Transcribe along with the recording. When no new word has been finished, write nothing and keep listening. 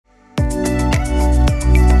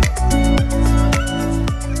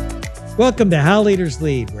Welcome to How Leaders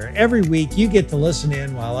Lead, where every week you get to listen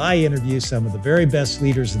in while I interview some of the very best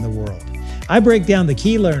leaders in the world. I break down the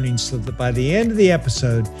key learnings so that by the end of the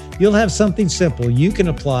episode, you'll have something simple you can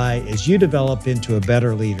apply as you develop into a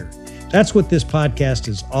better leader. That's what this podcast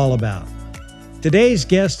is all about. Today's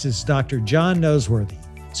guest is Dr. John Noseworthy,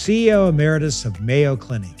 CEO Emeritus of Mayo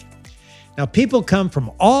Clinic. Now, people come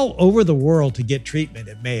from all over the world to get treatment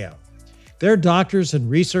at Mayo. Their doctors and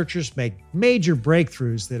researchers make major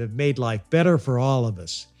breakthroughs that have made life better for all of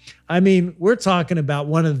us. I mean, we're talking about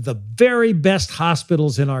one of the very best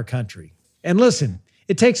hospitals in our country. And listen,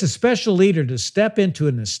 it takes a special leader to step into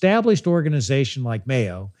an established organization like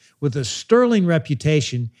Mayo with a sterling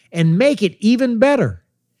reputation and make it even better.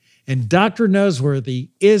 And Dr. Noseworthy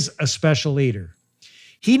is a special leader.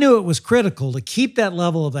 He knew it was critical to keep that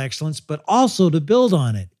level of excellence, but also to build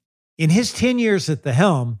on it. In his 10 years at the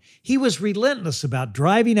helm, he was relentless about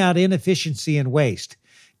driving out inefficiency and waste.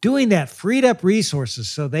 Doing that freed up resources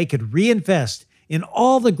so they could reinvest in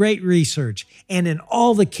all the great research and in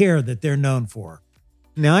all the care that they're known for.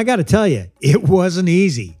 Now, I got to tell you, it wasn't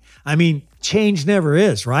easy. I mean, change never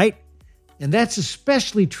is, right? And that's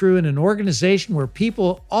especially true in an organization where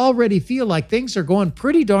people already feel like things are going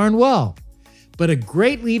pretty darn well. But a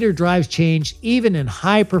great leader drives change even in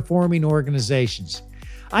high-performing organizations.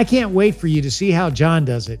 I can't wait for you to see how John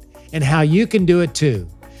does it and how you can do it too.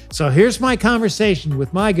 So here's my conversation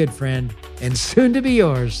with my good friend and soon to be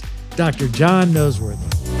yours, Dr. John Noseworthy.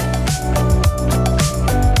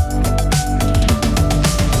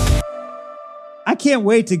 I can't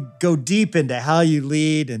wait to go deep into how you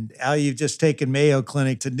lead and how you've just taken Mayo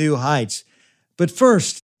Clinic to new heights. But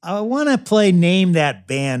first, I want to play Name That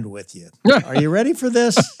Band with you. Are you ready for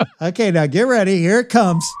this? Okay, now get ready. Here it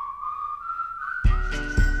comes.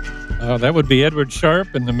 That would be Edward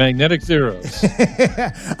Sharpe and the Magnetic Zeros.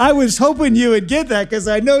 I was hoping you would get that because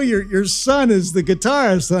I know your son is the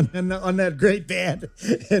guitarist on that great band.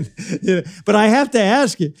 But I have to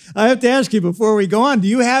ask you before we go on, do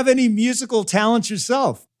you have any musical talents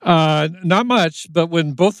yourself? Not much, but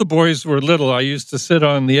when both the boys were little, I used to sit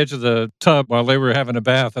on the edge of the tub while they were having a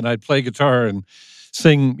bath, and I'd play guitar and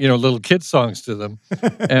sing, little kid songs to them.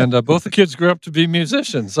 And both the kids grew up to be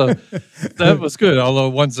musicians. So that was good, although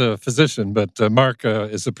one's a physician. But Mark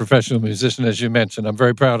is a professional musician, as you mentioned. I'm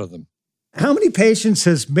very proud of them. How many patients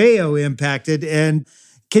has Mayo impacted? And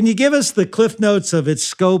can you give us the cliff notes of its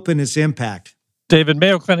scope and its impact? David,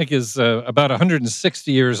 Mayo Clinic is about 160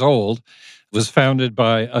 years old. It was founded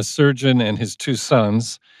by a surgeon and his two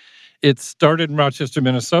sons. It started in Rochester,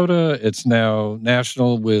 Minnesota. It's now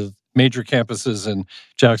national with major campuses in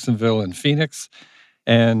Jacksonville and Phoenix,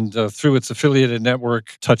 and through its affiliated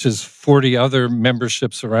network, touches 40 other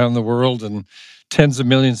memberships around the world and tens of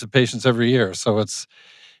millions of patients every year. So it's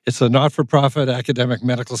a not-for-profit academic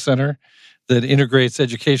medical center that integrates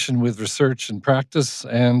education with research and practice,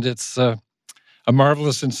 and it's a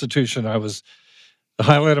marvelous institution. The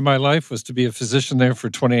highlight of my life was to be a physician there for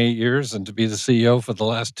 28 years and to be the CEO for the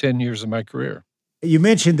last 10 years of my career. You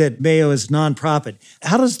mentioned that Mayo is nonprofit.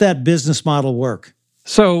 How does that business model work?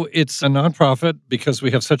 So it's a nonprofit because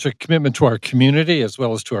we have such a commitment to our community as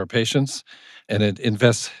well as to our patients, and it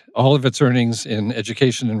invests all of its earnings in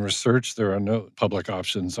education and research. There are no public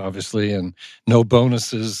options, obviously, and no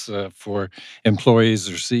bonuses for employees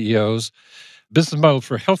or CEOs. Business model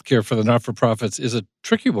for healthcare for the not-for-profits is a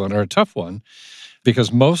tricky one or a tough one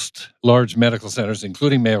because most large medical centers,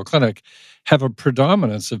 including Mayo Clinic, have a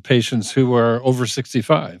predominance of patients who are over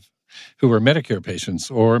 65, who are Medicare patients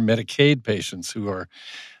or Medicaid patients who are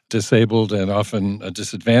disabled and often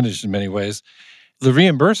disadvantaged in many ways. The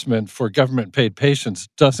reimbursement for government-paid patients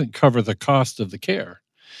doesn't cover the cost of the care.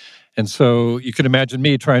 And so you can imagine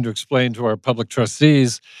me trying to explain to our public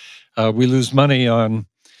trustees, we lose money on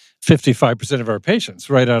 55% of our patients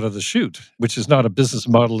right out of the chute, which is not a business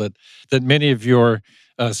model that many of your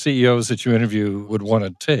CEOs that you interview would want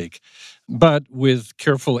to take. But with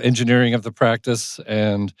careful engineering of the practice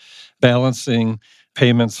and balancing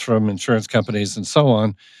payments from insurance companies and so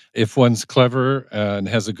on, if one's clever and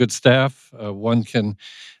has a good staff, one can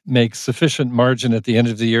make sufficient margin at the end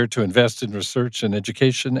of the year to invest in research and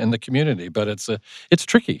education and the community. But it's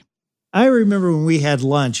tricky. I remember when we had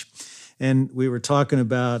lunch and we were talking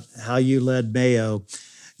about how you led Mayo,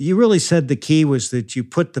 you really said the key was that you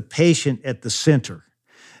put the patient at the center.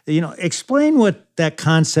 Explain what that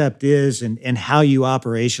concept is and how you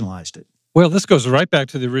operationalized it. Well, this goes right back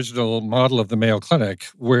to the original model of the Mayo Clinic,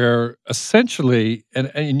 where essentially,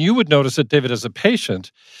 and you would notice it, David, as a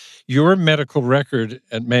patient, your medical record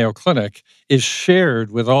at Mayo Clinic is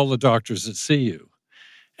shared with all the doctors that see you.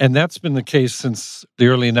 And that's been the case since the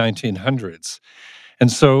early 1900s.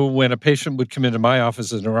 And so when a patient would come into my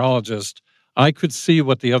office as a neurologist, I could see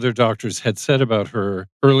what the other doctors had said about her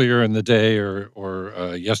earlier in the day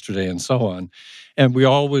or yesterday and so on. And we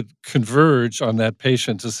all would converge on that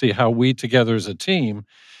patient to see how we together as a team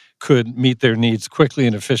could meet their needs quickly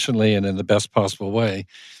and efficiently and in the best possible way.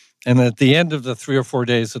 And at the end of the 3 or 4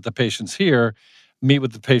 days that the patient's here, meet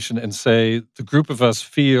with the patient and say, the group of us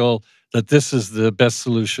feel that this is the best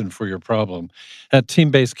solution for your problem. That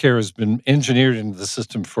team-based care has been engineered into the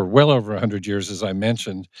system for well over 100 years, as I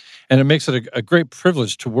mentioned. And it makes it a great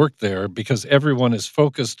privilege to work there because everyone is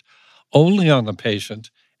focused only on the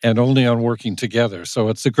patient and only on working together. So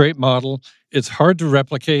it's a great model. It's hard to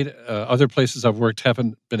replicate. Other places I've worked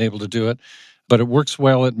haven't been able to do it, but it works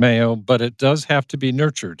well at Mayo, but it does have to be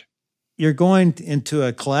nurtured. You're going into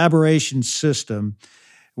a collaboration system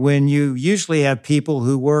when you usually have people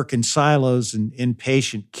who work in silos in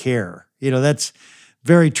patient care. That's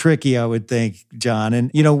very tricky, I would think, John.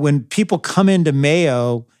 And, when people come into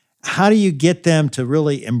Mayo, how do you get them to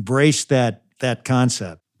really embrace that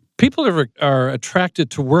concept? People are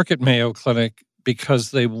attracted to work at Mayo Clinic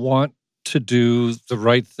because they want to do the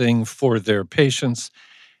right thing for their patients.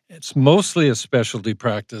 It's mostly a specialty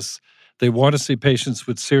practice. They want to see patients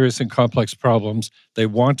with serious and complex problems. They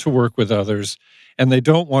want to work with others, and they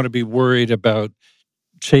don't want to be worried about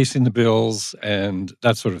chasing the bills and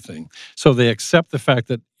that sort of thing. So they accept the fact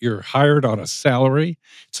that you're hired on a salary.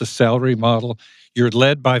 It's a salary model. You're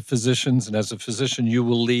led by physicians, and as a physician, you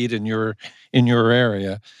will lead in your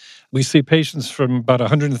area. We see patients from about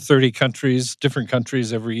 130 countries, different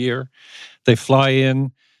countries every year. They fly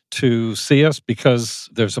in to see us because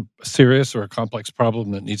there's a serious or a complex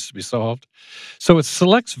problem that needs to be solved. So it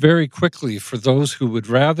selects very quickly for those who would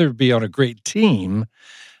rather be on a great team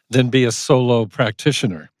than be a solo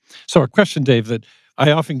practitioner. So a question, Dave, that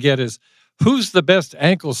I often get is, who's the best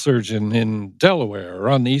ankle surgeon in Delaware or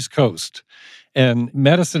on the East Coast? And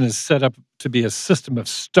medicine is set up to be a system of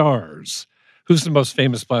stars. Who's the most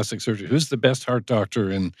famous plastic surgeon? Who's the best heart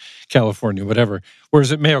doctor in California, whatever.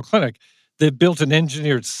 Whereas at Mayo Clinic, they've built an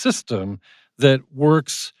engineered system that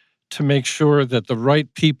works to make sure that the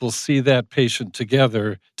right people see that patient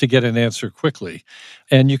together to get an answer quickly.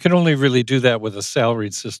 And you can only really do that with a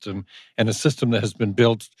salaried system and a system that has been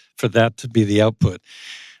built for that to be the output.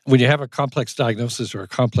 When you have a complex diagnosis or a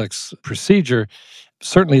complex procedure,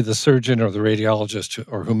 certainly the surgeon or the radiologist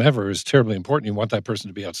or whomever is terribly important. You want that person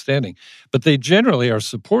to be outstanding. But they generally are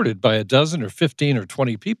supported by a dozen or 15 or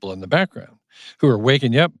 20 people in the background who are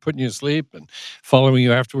waking you up, putting you to sleep, and following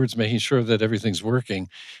you afterwards, making sure that everything's working.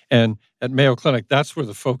 And at Mayo Clinic, that's where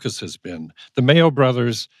the focus has been. The Mayo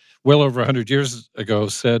brothers, well over 100 years ago,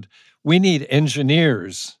 said, we need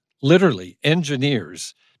engineers, literally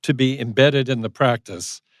engineers, to be embedded in the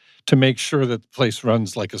practice to make sure that the place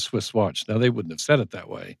runs like a Swiss watch. Now, they wouldn't have said it that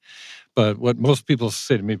way. But what most people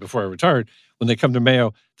say to me before I retired, when they come to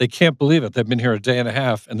Mayo, they can't believe it. They've been here a day and a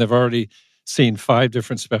half, and they've already seen 5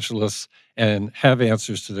 different specialists and have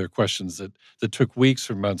answers to their questions that took weeks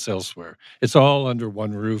or months elsewhere. It's all under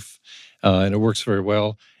one roof, and it works very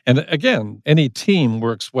well. And again, any team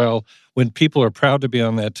works well when people are proud to be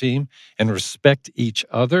on that team and respect each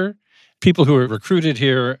other. People who are recruited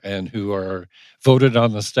here and who are voted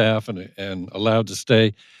on the staff and allowed to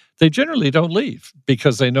stay, they generally don't leave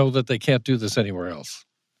because they know that they can't do this anywhere else.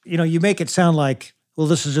 You make it sound like, well,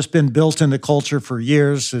 this has just been built into culture for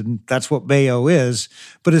years, and that's what Mayo is.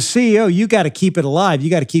 But as CEO, you got to keep it alive. You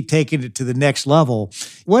got to keep taking it to the next level.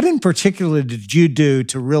 What in particular did you do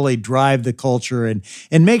to really drive the culture and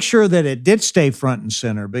make sure that it did stay front and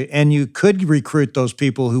center, and you could recruit those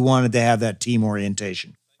people who wanted to have that team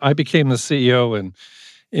orientation? I became the CEO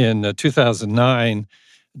in 2009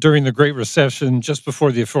 during the Great Recession, just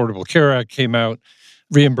before the Affordable Care Act came out.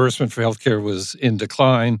 Reimbursement for healthcare was in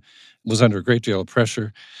decline, was under a great deal of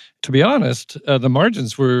pressure. To be honest, the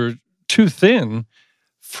margins were too thin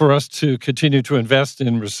for us to continue to invest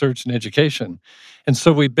in research and education. And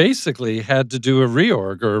so we basically had to do a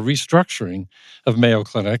reorg or a restructuring of Mayo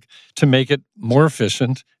Clinic to make it more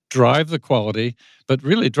efficient, drive the quality, but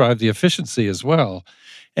really drive the efficiency as well.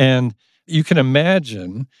 And you can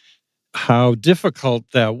imagine how difficult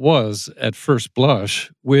that was at first blush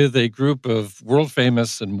with a group of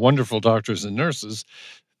world-famous and wonderful doctors and nurses,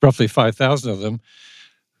 roughly 5,000 of them,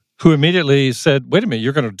 who immediately said, wait a minute,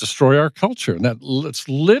 you're going to destroy our culture. And that's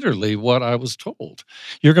literally what I was told.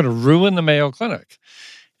 You're going to ruin the Mayo Clinic.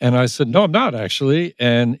 And I said, no, I'm not actually.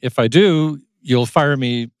 And if I do, you'll fire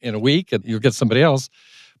me in a week and you'll get somebody else.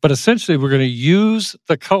 But essentially, we're going to use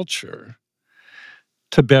the culture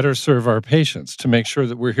to better serve our patients, to make sure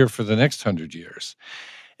that we're here for the next 100 years.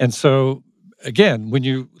 And so again, when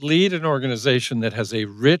you lead an organization that has a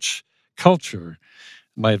rich culture,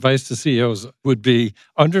 my advice to CEOs would be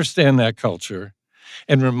understand that culture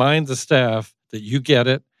and remind the staff that you get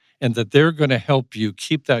it and that they're going to help you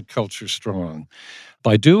keep that culture strong.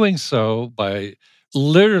 By doing so, by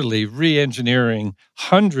literally re-engineering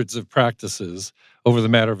hundreds of practices over the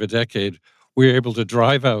matter of a decade, we were able to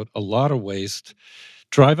drive out a lot of waste,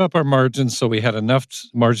 drive up our margins so we had enough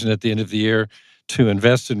margin at the end of the year to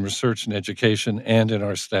invest in research and education and in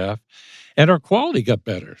our staff. And our quality got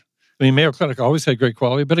better. I mean, Mayo Clinic always had great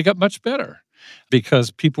quality, but it got much better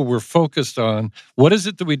because people were focused on what is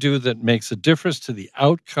it that we do that makes a difference to the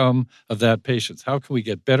outcome of that patient? How can we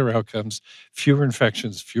get better outcomes, fewer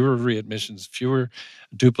infections, fewer readmissions, fewer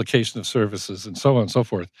duplication of services, and so on and so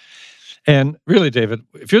forth. And really, David,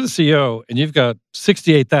 if you're the CEO and you've got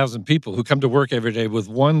 68,000 people who come to work every day with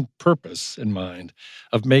one purpose in mind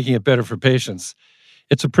of making it better for patients,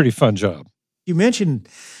 it's a pretty fun job. You mentioned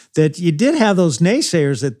that you did have those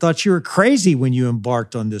naysayers that thought you were crazy when you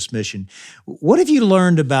embarked on this mission. What have you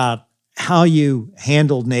learned about how you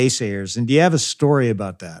handled naysayers? And do you have a story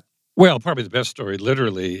about that? Well, probably the best story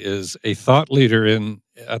literally is a thought leader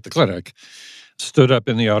at the clinic stood up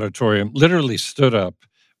in the auditorium, literally stood up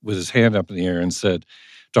with his hand up in the air and said,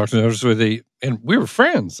 Dr. Noseworthy, and we were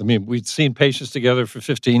friends. I mean, we'd seen patients together for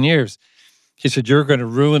 15 years. He said, you're going to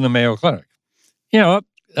ruin the Mayo Clinic. You know,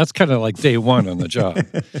 that's kind of like day one on the job.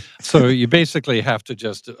 So you basically have to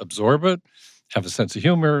just absorb it, have a sense of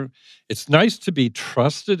humor. It's nice to be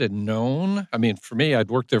trusted and known. I mean, for me, I'd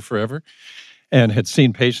worked there forever and had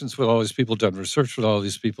seen patients with all these people, done research with all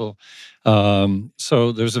these people.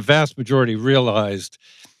 So there's a vast majority realized,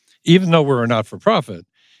 even though we're a not-for-profit,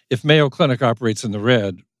 if Mayo Clinic operates in the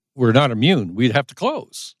red, we're not immune. We'd have to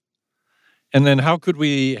close. And then how could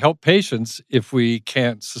we help patients if we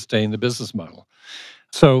can't sustain the business model?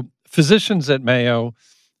 So physicians at Mayo,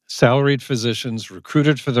 salaried physicians,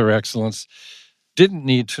 recruited for their excellence, didn't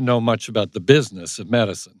need to know much about the business of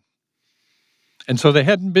medicine. And so they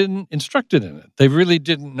hadn't been instructed in it. They really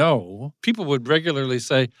didn't know. People would regularly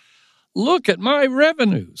say, look at my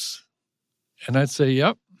revenues. And I'd say,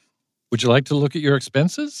 yep. Would you like to look at your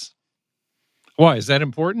expenses? Why? Is that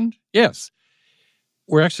important? Yes.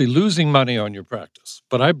 We're actually losing money on your practice,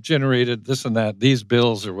 but I've generated this and that, these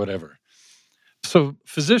bills or whatever. So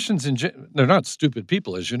physicians, they're not stupid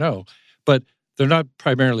people, as you know, but they're not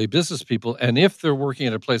primarily business people. And if they're working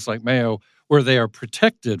at a place like Mayo, where they are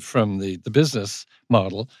protected from the business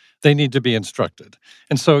model, they need to be instructed.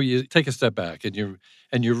 And so you take a step back and you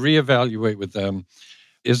reevaluate with them.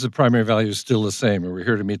 Is the primary value still the same? Are we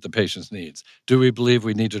here to meet the patient's needs? Do we believe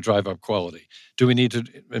we need to drive up quality? Do we need to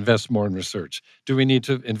invest more in research? Do we need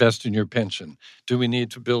to invest in your pension? Do we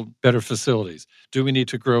need to build better facilities? Do we need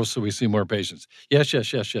to grow so we see more patients? Yes,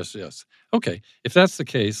 yes, yes, yes, yes. Okay, if that's the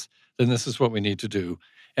case, then this is what we need to do,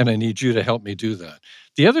 and I need you to help me do that.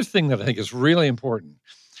 The other thing that I think is really important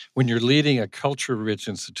when you're leading a culture-rich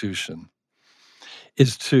institution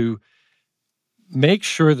is to make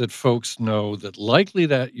sure that folks know that likely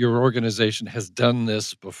that your organization has done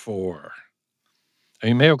this before. I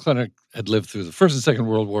mean, Mayo Clinic had lived through the First and Second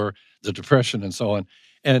World War, the Depression, and so on,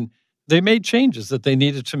 and they made changes that they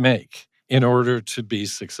needed to make in order to be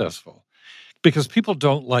successful because people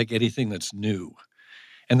don't like anything that's new.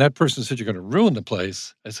 And that person said, you're going to ruin the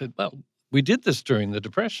place. I said, well, we did this during the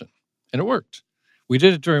Depression, and it worked. We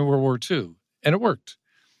did it during World War II, and it worked.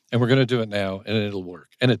 And we're going to do it now, and it'll work.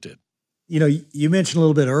 And it did. You know, you mentioned a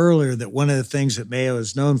little bit earlier that one of the things that Mayo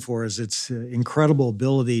is known for is its incredible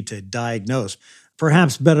ability to diagnose,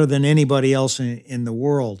 perhaps better than anybody else in the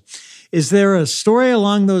world. Is there a story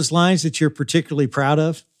along those lines that you're particularly proud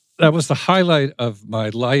of? That was the highlight of my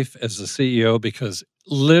life as a CEO because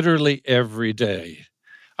literally every day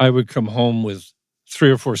I would come home with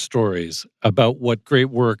 3 or 4 stories about what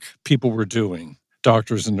great work people were doing,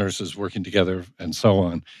 doctors and nurses working together and so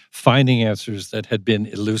on, finding answers that had been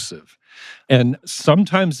elusive. And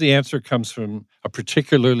sometimes the answer comes from a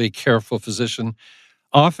particularly careful physician.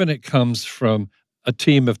 Often it comes from a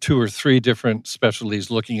team of 2 or 3 different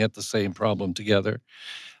specialties looking at the same problem together.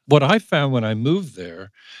 What I found when I moved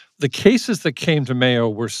there, the cases that came to Mayo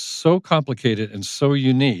were so complicated and so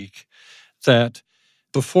unique that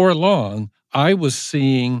before long, I was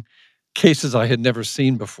seeing cases I had never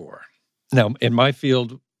seen before. Now, in my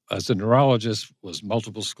field, as a neurologist, was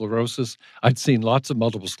multiple sclerosis. I'd seen lots of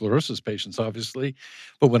multiple sclerosis patients, obviously.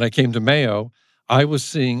 But when I came to Mayo, I was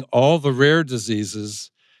seeing all the rare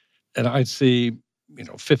diseases, and I'd see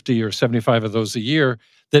 50 or 75 of those a year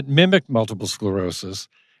that mimic multiple sclerosis.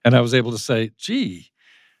 And I was able to say, gee,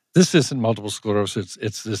 This isn't multiple sclerosis,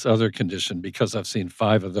 it's this other condition because I've seen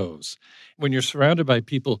 5 of those. When you're surrounded by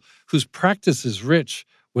people whose practice is rich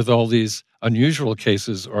with all these unusual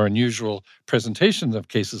cases or unusual presentations of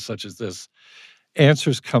cases such as this,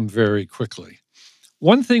 answers come very quickly.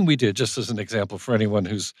 One thing we did, just as an example for anyone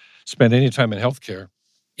who's spent any time in healthcare,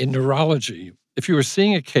 in neurology, if you were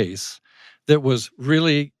seeing a case that was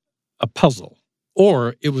really a puzzle,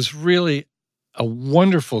 or it was really a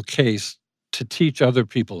wonderful case to teach other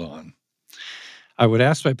people on, I would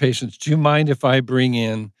ask my patients, do you mind if I bring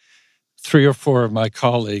in 3 or 4 of my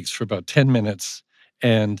colleagues for about 10 minutes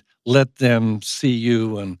and let them see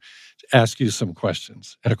you and ask you some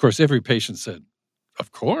questions? And of course, every patient said,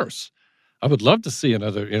 of course. I would love to see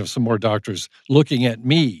some more doctors looking at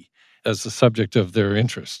me as the subject of their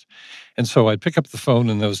interest. And so I'd pick up the phone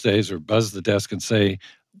in those days or buzz the desk and say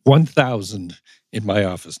 1,000 in my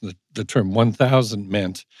office. The term 1,000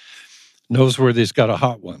 meant Noseworthy's got a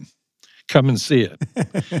hot one. Come and see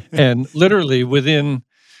it. And literally within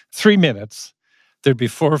 3 minutes, there'd be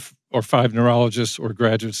 4 or 5 neurologists or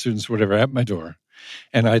graduate students, whatever, at my door.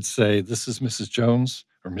 And I'd say, this is Mrs. Jones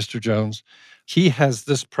or Mr. Jones. He has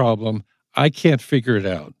this problem. I can't figure it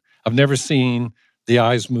out. I've never seen the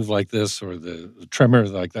eyes move like this or the tremor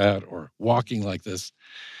like that or walking like this.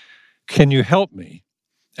 Can you help me?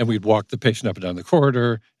 And we'd walk the patient up and down the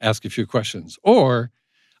corridor, ask a few questions. Or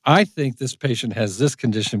I think this patient has this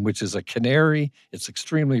condition, which is a canary. It's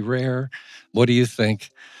extremely rare. What do you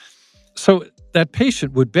think? So that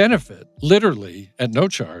patient would benefit literally at no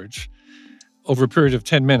charge over a period of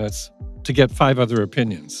 10 minutes to get 5 other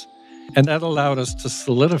opinions. And that allowed us to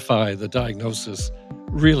solidify the diagnosis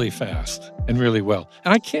really fast and really well.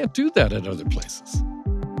 And I can't do that at other places.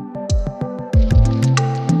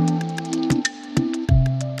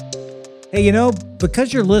 Hey,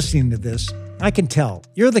 because you're listening to this, I can tell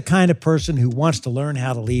you're the kind of person who wants to learn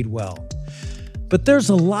how to lead well. But there's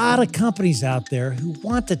a lot of companies out there who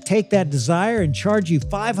want to take that desire and charge you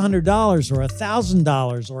 $500 or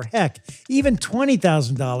 $1,000 or heck, even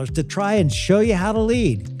 $20,000 to try and show you how to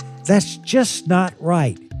lead. That's just not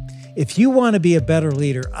right. If you want to be a better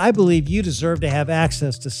leader, I believe you deserve to have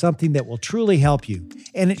access to something that will truly help you,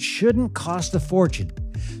 and it shouldn't cost a fortune.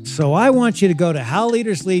 So I want you to go to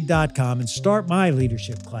howleaderslead.com and start my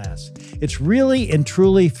leadership class. It's really and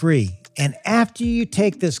truly free. And after you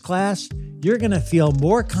take this class, you're going to feel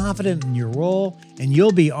more confident in your role, and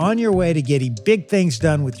you'll be on your way to getting big things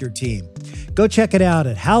done with your team. Go check it out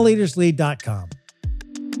at howleaderslead.com.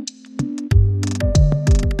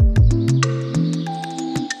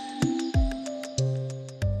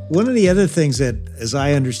 One of the other things that, as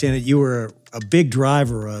I understand it, you were a big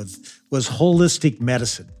driver of was holistic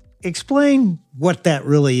medicine. Explain what that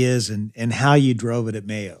really is and how you drove it at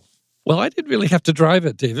Mayo. Well, I didn't really have to drive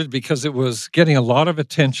it, David, because it was getting a lot of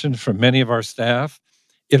attention from many of our staff.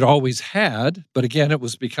 It always had, but again, it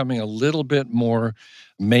was becoming a little bit more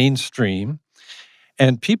mainstream.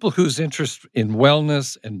 And people whose interest in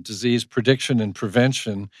wellness and disease prediction and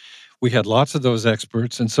prevention, we had lots of those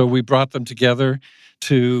experts. And so we brought them together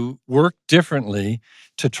to work differently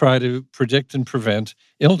to try to predict and prevent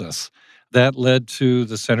illness. That led to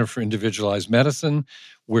the Center for Individualized Medicine,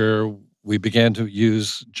 where we began to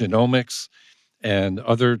use genomics and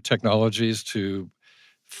other technologies to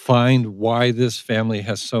find why this family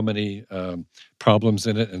has so many problems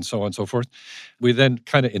in it and so on and so forth. We then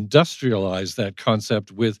kind of industrialized that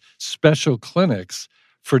concept with special clinics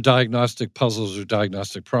for diagnostic puzzles or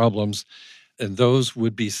diagnostic problems. And those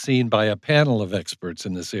would be seen by a panel of experts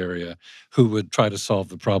in this area who would try to solve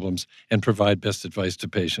the problems and provide best advice to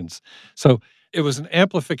patients. So it was an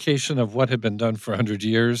amplification of what had been done for 100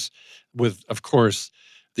 years with, of course,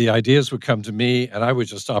 the ideas would come to me and I would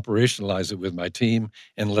just operationalize it with my team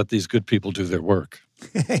and let these good people do their work.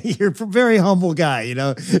 You're a very humble guy,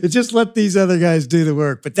 Just let these other guys do the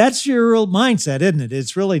work. But that's your real mindset, isn't it?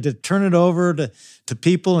 It's really to turn it over to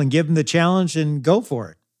people and give them the challenge and go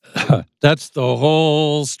for it. That's the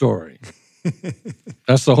whole story.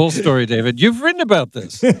 That's the whole story, David. You've written about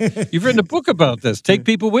this. You've written a book about this. Take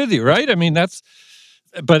people with you, right? I mean,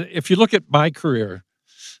 but if you look at my career,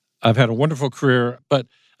 I've had a wonderful career, but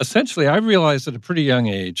essentially I realized at a pretty young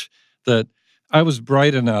age that I was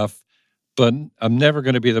bright enough, but I'm never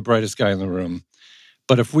going to be the brightest guy in the room.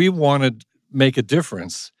 But if we wanted to make a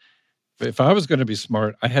difference, if I was going to be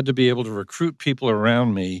smart, I had to be able to recruit people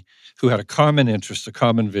around me who had a common interest, a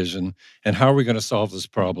common vision, and how are we going to solve this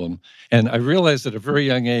problem? And I realized at a very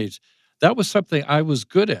young age, that was something I was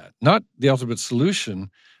good at, not the ultimate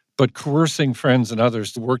solution, but coercing friends and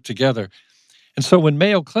others to work together. And so when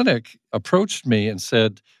Mayo Clinic approached me and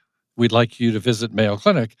said, we'd like you to visit Mayo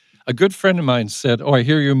Clinic, a good friend of mine said, "Oh, I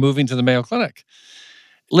hear you're moving to the Mayo Clinic."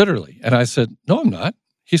 Literally. And I said, "No, I'm not."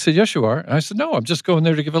 He said, "Yes, you are." And I said, "No, I'm just going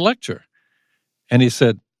there to give a lecture." And he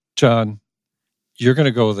said, "John, you're going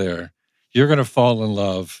to go there. You're going to fall in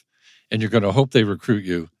love and you're going to hope they recruit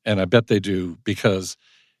you." And I bet they do, because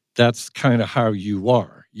that's kind of how you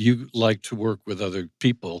are. You like to work with other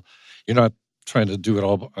people. You're not trying to do it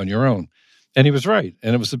all on your own. And he was right.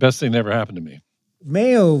 And it was the best thing that ever happened to me.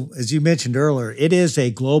 Mayo, as you mentioned earlier, it is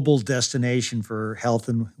a global destination for health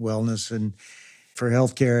and wellness and for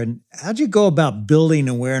healthcare. And how'd you go about building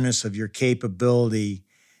awareness of your capability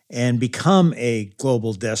and become a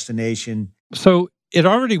global destination? So it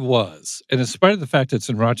already was. And in spite of the fact it's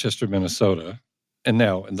in Rochester, Minnesota, and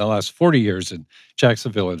now in the last 40 years in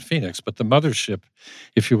Jacksonville and Phoenix, but the mothership,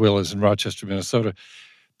 if you will, is in Rochester, Minnesota.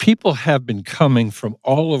 People have been coming from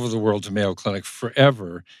all over the world to Mayo Clinic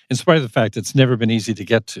forever, in spite of the fact it's never been easy to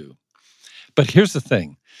get to. But here's the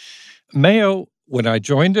thing. Mayo, when I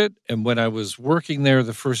joined it and when I was working there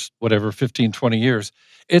the first, 15, 20 years,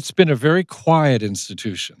 it's been a very quiet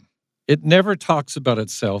institution. It never talks about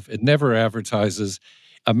itself. It never advertises.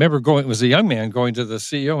 I remember was a young man going to the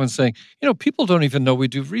CEO and saying, people don't even know we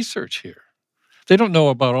do research here. They don't know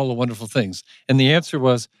about all the wonderful things. And the answer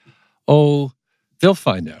was, oh, they'll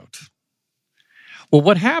find out. Well,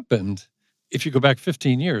 what happened, if you go back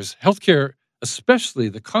 15 years, healthcare, especially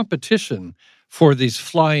the competition for these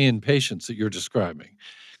fly-in patients that you're describing,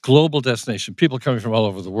 global destination, people coming from all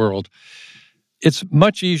over the world, it's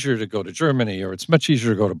much easier to go to Germany, or it's much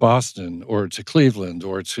easier to go to Boston or to Cleveland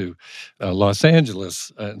or to Los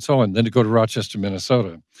Angeles and so on than to go to Rochester,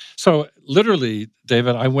 Minnesota. So literally,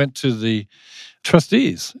 David, I went to the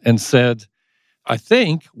trustees and said, I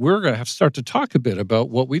think we're going to have to start to talk a bit about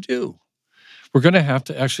what we do. We're going to have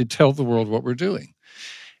to actually tell the world what we're doing.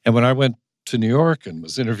 And when I went to New York and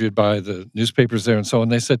was interviewed by the newspapers there and so on,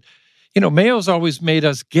 they said, Mayo's always made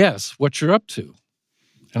us guess what you're up to.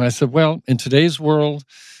 And I said, well, in today's world,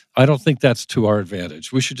 I don't think that's to our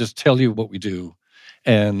advantage. We should just tell you what we do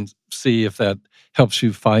and see if that helps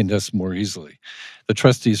you find us more easily. The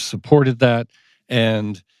trustees supported that,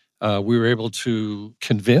 and we were able to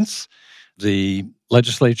convince the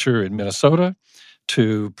legislature in Minnesota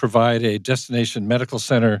to provide a destination medical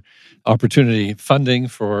center opportunity funding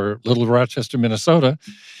for Little Rochester, Minnesota,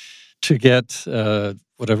 to get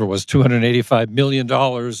whatever it was, $285 million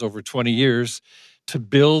over 20 years to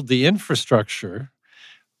build the infrastructure,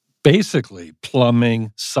 basically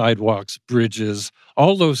plumbing, sidewalks, bridges,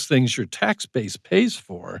 all those things your tax base pays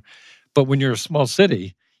for. But when you're a small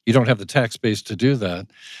city, you don't have the tax base to do that.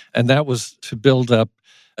 And that was to build up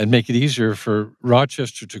and make it easier for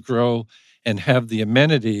Rochester to grow and have the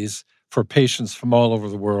amenities for patients from all over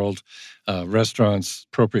the world, restaurants,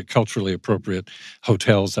 culturally appropriate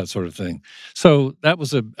hotels, that sort of thing. So that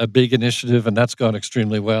was a big initiative, and that's gone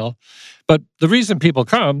extremely well. But the reason people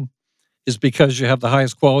come is because you have the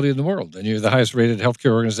highest quality in the world, and you're the highest rated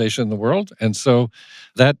healthcare organization in the world. And so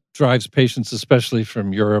that drives patients, especially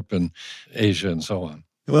from Europe and Asia and so on.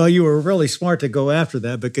 Well, you were really smart to go after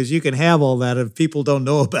that, because you can have all that if people don't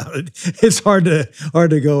know about it. It's hard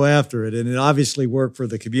to go after it, and it obviously worked for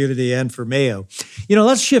the community and for Mayo.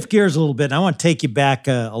 Let's shift gears a little bit. I want to take you back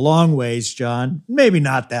a long ways, John. Maybe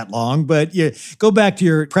not that long, but you go back to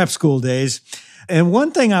your prep school days. And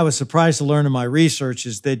one thing I was surprised to learn in my research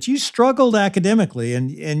is that you struggled academically,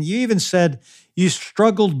 and you even said you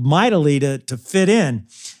struggled mightily to fit in.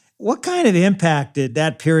 What kind of impact did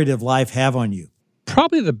that period of life have on you?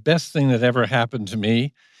 Probably the best thing that ever happened to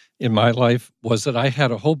me in my life was that I had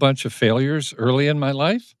a whole bunch of failures early in my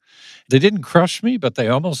life. They didn't crush me, but they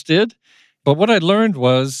almost did. But what I learned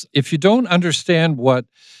was, if you don't understand what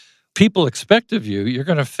people expect of you, you're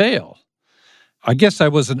going to fail. I guess I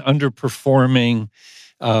was an underperforming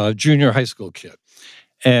junior high school kid.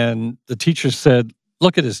 And the teacher said,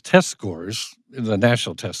 look at his test scores, the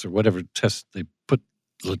national tests or whatever test they put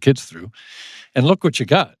little kids through, and look what you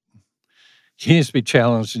got. He needs to be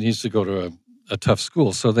challenged. He needs to go to a tough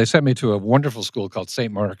school. So they sent me to a wonderful school called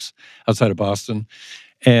St. Mark's outside of Boston.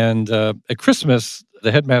 And at Christmas,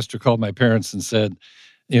 the headmaster called my parents and said,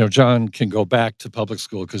 John can go back to public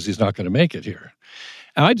school because he's not going to make it here.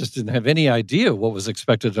 And I just didn't have any idea what was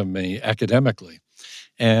expected of me academically.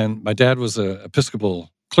 And my dad was an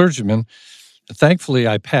Episcopal clergyman. And thankfully,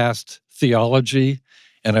 I passed theology,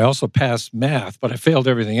 and I also passed math, but I failed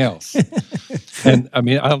everything else. And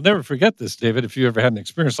I'll never forget this, David. If you ever had an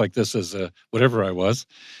experience like this as whatever I was,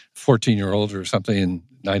 14-year-old or something in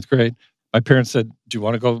ninth grade, my parents said, do you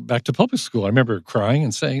want to go back to public school? I remember crying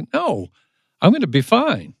and saying, no, I'm going to be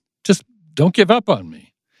fine. Just don't give up on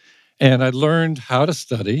me. And I learned how to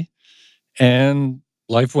study and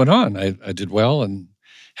life went on. I did well and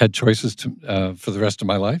had choices for the rest of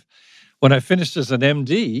my life. When I finished as an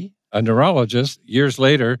MD, a neurologist, years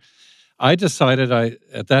later, I decided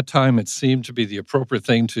at that time, it seemed to be the appropriate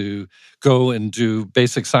thing to go and do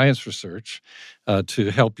basic science research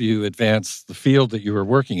to help you advance the field that you were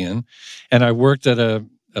working in. And I worked at a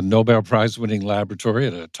Nobel Prize winning laboratory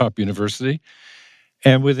at a top university.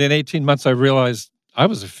 And within 18 months, I realized I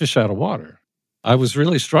was a fish out of water. I was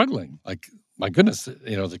really struggling. Like, my goodness,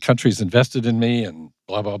 the country's invested in me and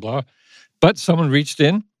blah, blah, blah. But someone reached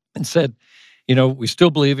in and said, we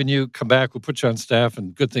still believe in you. Come back. We'll put you on staff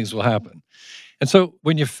and good things will happen. And so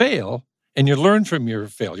when you fail and you learn from your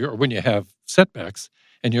failure, or when you have setbacks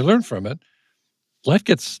and you learn from it, life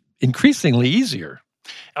gets increasingly easier.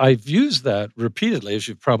 I've used that repeatedly, as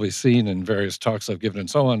you've probably seen in various talks I've given and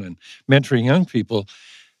so on, and mentoring young people.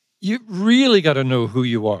 You really got to know who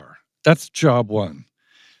you are. That's job one.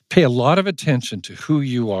 Pay a lot of attention to who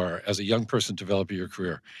you are as a young person developing your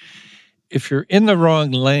career. If you're in the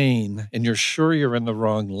wrong lane and you're sure you're in the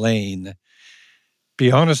wrong lane, be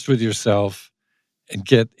honest with yourself and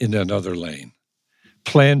get in another lane.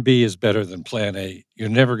 Plan B is better than plan A. You're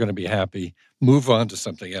never going to be happy. Move on to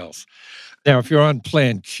something else. Now, if you're on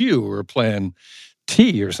plan Q or plan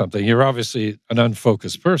T or something, you're obviously an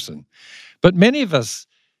unfocused person. But many of us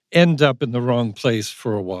end up in the wrong place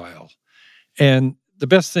for a while. And the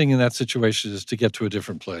best thing in that situation is to get to a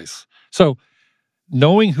different place. So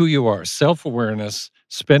knowing who you are, self-awareness,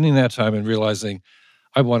 spending that time and realizing,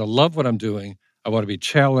 I want to love what I'm doing. I want to be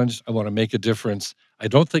challenged. I want to make a difference. I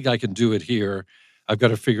don't think I can do it here. I've got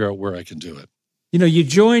to figure out where I can do it. You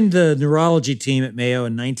joined the neurology team at Mayo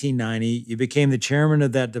in 1990. You became the chairman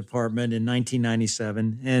of that department in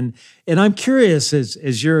 1997. And I'm curious,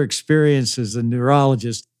 as your experience as a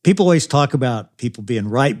neurologist, people always talk about people being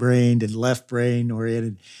right-brained and left-brain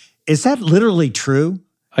oriented. Is that literally true?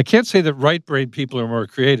 I can't say that right-brained people are more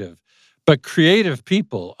creative, but creative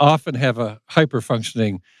people often have a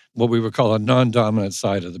hyper-functioning, what we would call a non-dominant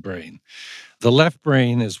side of the brain. The left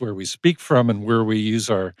brain is where we speak from and where we use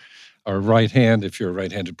our right hand, if you're a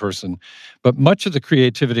right-handed person. But much of the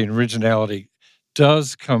creativity and originality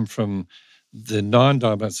does come from the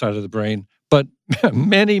non-dominant side of the brain. But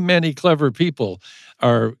many, many clever people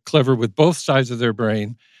are clever with both sides of their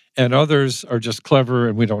brain, and others are just clever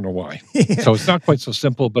and we don't know why. So it's not quite so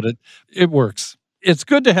simple, but it works. It's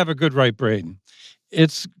good to have a good right brain.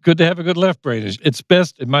 It's good to have a good left brain. It's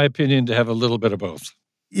best, in my opinion, to have a little bit of both.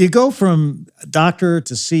 You go from doctor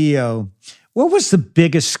to CEO. What was the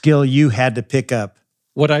biggest skill you had to pick up?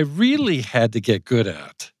 What I really had to get good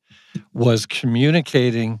at was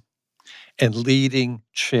communicating and leading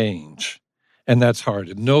change. And that's hard.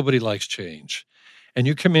 And nobody likes change. And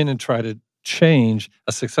you come in and try to change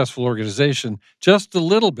a successful organization just a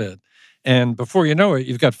little bit. And before you know it,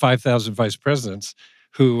 you've got 5,000 vice presidents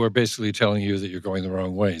who are basically telling you that you're going the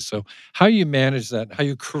wrong way. So how you manage that, how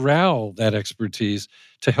you corral that expertise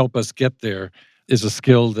to help us get there is a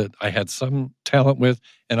skill that I had some talent with,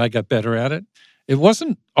 and I got better at it. It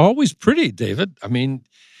wasn't always pretty, David. I mean,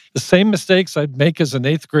 the same mistakes I'd make as an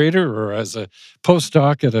 8th grader or as a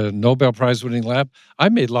postdoc at a Nobel Prize winning lab, I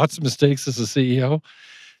made lots of mistakes as a CEO.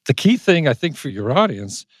 The key thing, I think, for your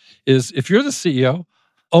audience is if you're the CEO,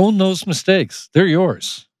 own those mistakes. They're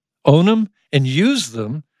yours. Own them and use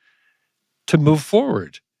them to move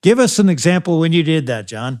forward. Give us an example when you did that,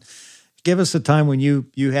 John. Give us a time when you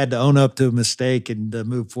had to own up to a mistake and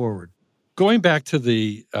move forward. Going back to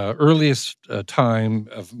the earliest time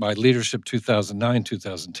of my leadership, 2009,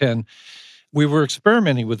 2010, we were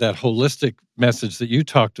experimenting with that holistic message that you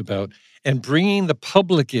talked about and bringing the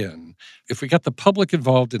public in. If we got the public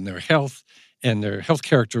involved in their health and their health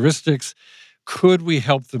characteristics, could we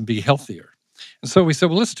help them be healthier? And so we said,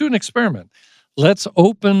 well, let's do an experiment. Let's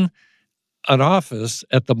open an office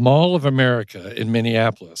at the Mall of America in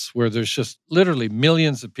Minneapolis, where there's just literally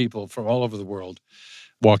millions of people from all over the world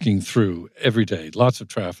walking through every day, lots of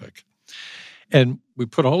traffic. And we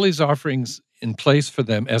put all these offerings in place for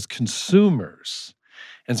them as consumers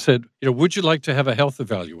and said, would you like to have a health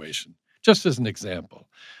evaluation? Just as an example.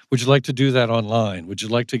 Would you like to do that online? Would you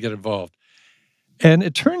like to get involved? And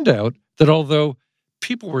it turned out that although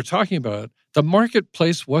people were talking about it, the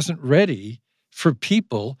marketplace wasn't ready for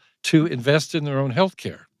people to invest in their own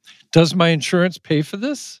healthcare. Does my insurance pay for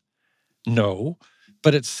this? No,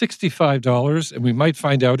 but it's $65, and we might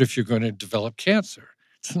find out if you're going to develop cancer.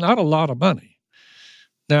 It's not a lot of money.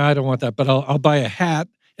 No, I don't want that, but I'll buy a hat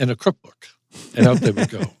and a cookbook, and out they would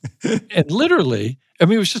go. And literally, it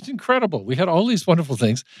was just incredible. We had all these wonderful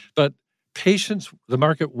things, but the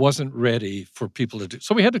market wasn't ready for people to do.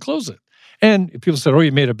 So we had to close it. And people said, oh,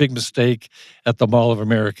 you made a big mistake at the Mall of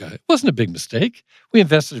America. It wasn't a big mistake. We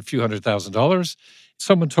invested a few $100,000.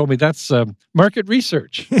 Someone told me that's market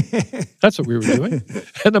research. That's what we were doing.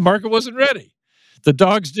 And the market wasn't ready. The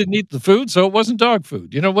dogs didn't eat the food, so it wasn't dog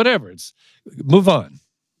food. Whatever. Move on.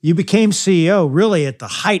 You became CEO really at the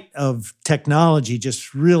height of technology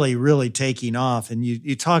just really, really taking off. And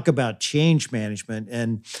you talk about change management.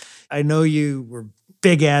 And I know you were a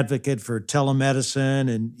big advocate for telemedicine,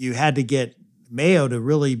 and you had to get Mayo to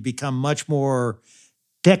really become much more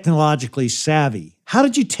technologically savvy. How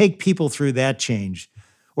did you take people through that change?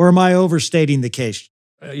 Or am I overstating the case?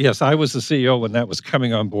 Yes, I was the CEO when that was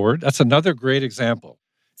coming on board. That's another great example.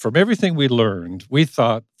 From everything we learned, we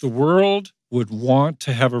thought the world would want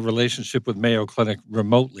to have a relationship with Mayo Clinic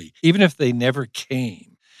remotely, even if they never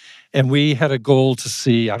came. And we had a goal to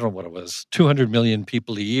see, I don't know what it was, 200 million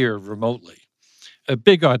people a year remotely. A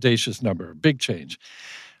big audacious number, a big change.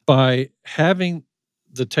 By having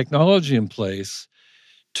the technology in place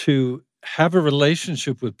to have a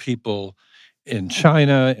relationship with people in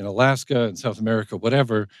China, in Alaska, in South America,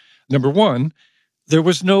 whatever, number one, there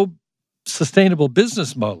was no sustainable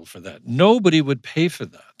business model for that. Nobody would pay for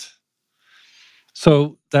that.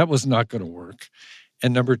 So that was not going to work.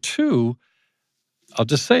 And number two, I'll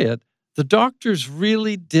just say it, the doctors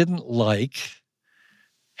really didn't like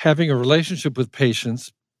having a relationship with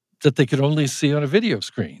patients that they could only see on a video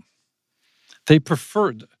screen. They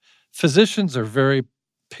preferred, physicians are very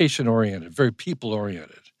patient-oriented, very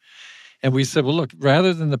people-oriented. And we said, well, look,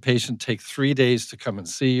 rather than the patient take 3 days to come and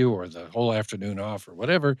see you or the whole afternoon off or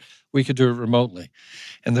whatever, we could do it remotely.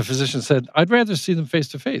 And the physician said, I'd rather see them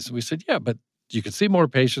face-to-face. And we said, yeah, but you could see more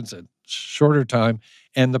patients at shorter time,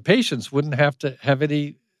 and the patients wouldn't have to have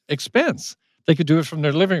any expense. They could do it from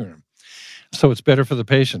their living room. So it's better for the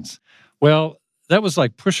patients. Well, that was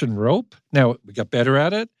like pushing rope. Now, we got better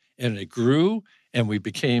at it, and it grew, and we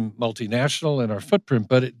became multinational in our footprint,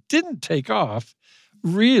 but it didn't take off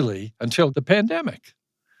really until the pandemic.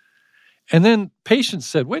 And then patients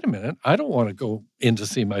said, wait a minute, I don't want to go in to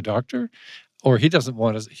see my doctor, or he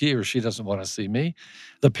or she doesn't want to see me.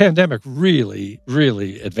 The pandemic really,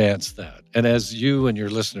 really advanced that. And as you and your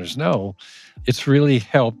listeners know, it's really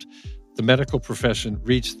helped the medical profession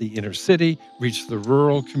reach the inner city, reach the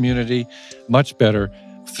rural community much better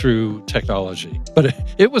through technology. But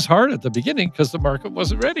it was hard at the beginning because the market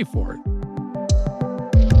wasn't ready for it.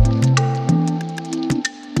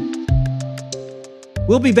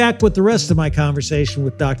 We'll be back with the rest of my conversation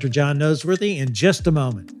with Dr. John Noseworthy in just a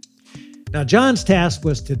moment. Now, John's task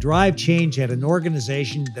was to drive change at an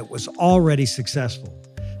organization that was already successful.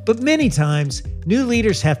 But many times, new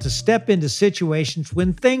leaders have to step into situations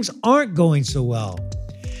when things aren't going so well.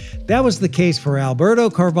 That was the case for Alberto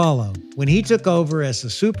Carvalho when he took over as the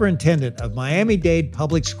superintendent of Miami-Dade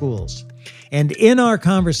Public Schools. And in our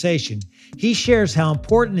conversation, he shares how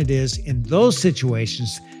important it is in those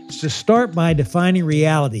situations to start by defining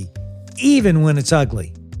reality, even when it's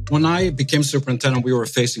ugly. When I became superintendent, we were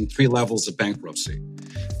facing 3 levels of bankruptcy.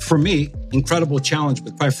 For me, incredible challenge,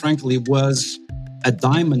 but quite frankly, was a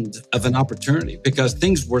diamond of an opportunity because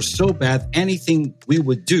things were so bad, anything we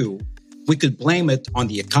would do, we could blame it on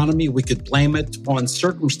the economy, we could blame it on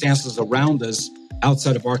circumstances around us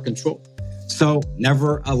outside of our control. So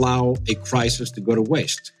never allow a crisis to go to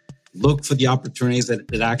waste. Look for the opportunities that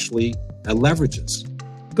it actually leverages.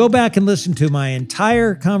 Go back and listen to my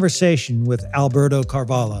entire conversation with Alberto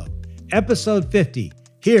Carvalho, episode 50,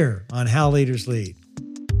 here on How Leaders Lead.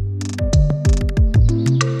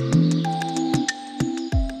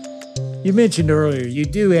 You mentioned earlier, you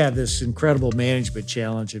do have this incredible management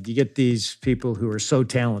challenge. If you get these people who are so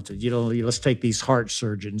talented, let's take these heart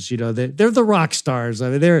surgeons, they're the rock stars. I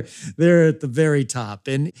mean, they're at the very top.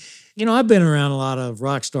 And, I've been around a lot of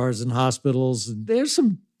rock stars in hospitals, and there's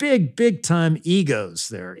some big time egos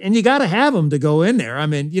there. And you got to have them to go in there. I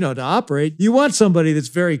mean, to operate, you want somebody that's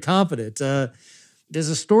very confident. Does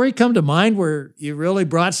a story come to mind where you really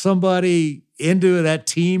brought somebody into that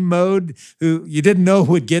team mode who you didn't know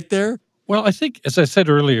would get there? Well, I think, as I said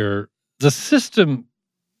earlier, the system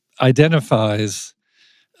identifies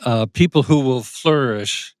people who will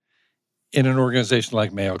flourish in an organization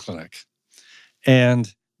like Mayo Clinic.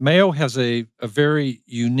 And Mayo has a very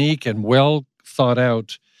unique and well thought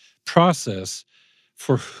out process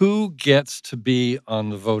for who gets to be on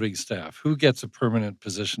the voting staff, who gets a permanent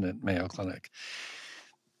position at Mayo Clinic.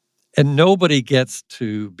 And nobody gets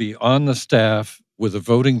to be on the staff with a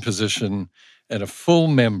voting position and a full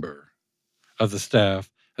member of the staff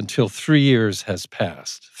until 3 years has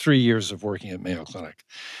passed, 3 years of working at Mayo Clinic.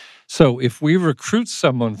 So if we recruit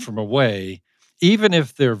someone from away, even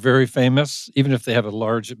if they're very famous, even if they have a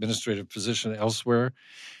large administrative position elsewhere,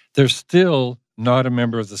 they're still not a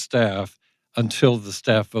member of the staff until the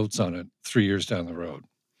staff votes on it 3 years down the road.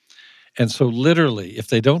 And so literally, if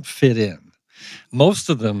they don't fit in, most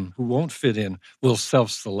of them who won't fit in will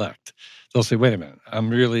self-select. They'll say, wait a minute, I'm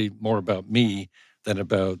really more about me than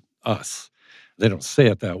about us. They don't say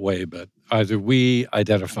it that way, but either we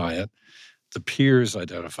identify it, the peers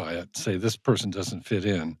identify it, say this person doesn't fit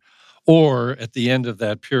in, or at the end of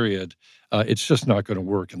that period, it's just not going to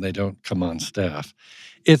work and they don't come on staff.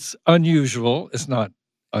 It's unusual. It's not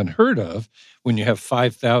unheard of when you have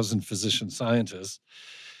 5,000 physician scientists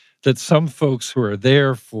that some folks who are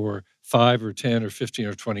there for 5 or 10 or 15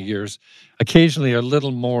 or 20 years occasionally are a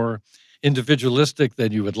little more individualistic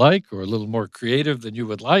than you would like, or a little more creative than you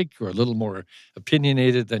would like, or a little more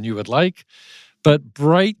opinionated than you would like. But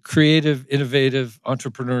bright, creative, innovative,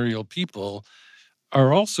 entrepreneurial people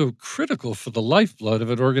are also critical for the lifeblood of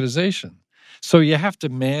an organization. So you have to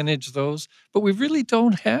manage those, but we really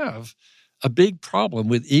don't have a big problem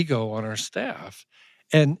with ego on our staff.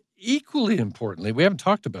 And equally importantly, we haven't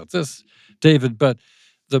talked about this, David, but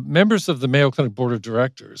the members of the Mayo Clinic Board of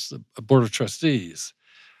Directors, the Board of Trustees,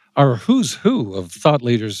 are who's who of thought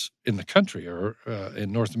leaders in the country or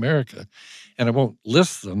in North America. And I won't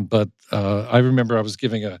list them, but I remember I was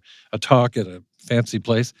giving a talk at a fancy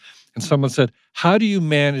place, and someone said, how do you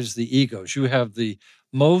manage the egos? You have the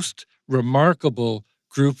most remarkable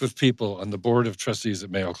group of people on the Board of Trustees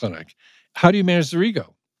at Mayo Clinic. How do you manage their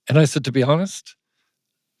ego? And I said, to be honest,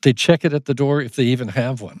 they check it at the door if they even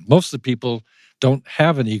have one. Most of the people don't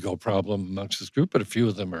have an ego problem amongst this group, but a few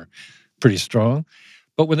of them are pretty strong.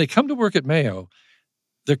 But when they come to work at Mayo,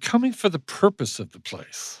 they're coming for the purpose of the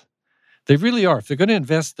place. They really are. If they're going to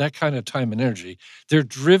invest that kind of time and energy, they're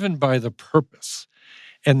driven by the purpose.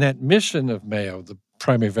 And that mission of Mayo, the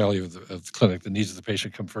primary value of the clinic, the needs of the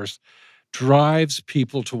patient come first, drives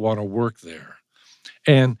people to want to work there.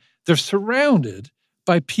 And they're surrounded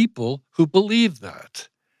by people who believe that.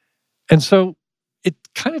 And so it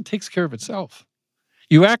kind of takes care of itself.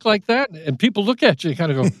 You act like that, and people look at you and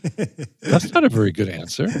kind of go, that's not a very good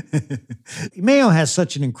answer. Mayo has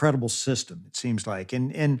such an incredible system, it seems like.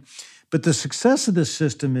 But the success of this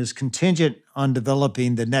system is contingent on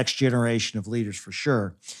developing the next generation of leaders for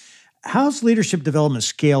sure. How's leadership development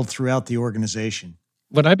scaled throughout the organization?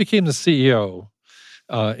 When I became the CEO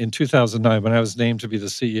in 2009, when I was named to be the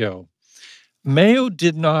CEO, Mayo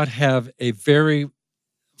did not have a very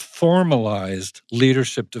formalized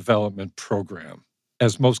leadership development program,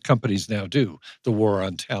 as most companies now do, the war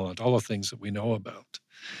on talent, all the things that we know about.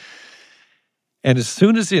 And as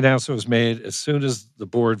soon as the announcement was made, as soon as the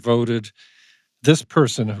board voted, this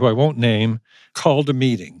person, who I won't name, called a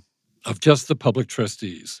meeting of just the public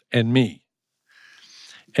trustees and me.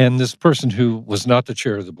 And this person who was not the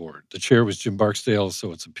chair of the board, the chair was Jim Barksdale,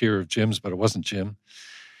 so it's a peer of Jim's, but it wasn't Jim.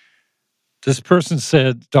 This person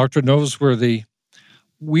said, Dr. Noseworthy,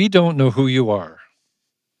 we don't know who you are.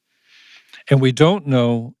 And we don't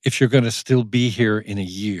know if you're going to still be here in a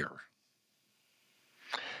year.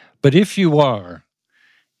 But if you are,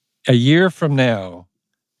 a year from now,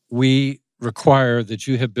 we require that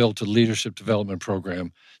you have built a leadership development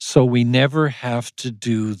program so we never have to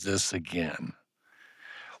do this again.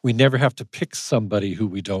 We never have to pick somebody who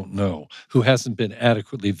we don't know, who hasn't been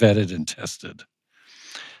adequately vetted and tested.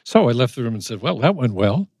 So I left the room and said, well, that went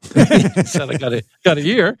well. He said, I got a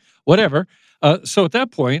year, whatever. So at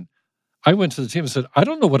that point, I went to the team and said, I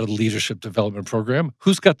don't know what a leadership development program,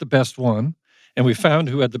 who's got the best one? And we found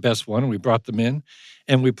who had the best one, and we brought them in,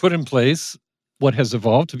 and we put in place what has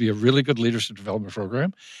evolved to be a really good leadership development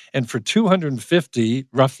program. And for 250,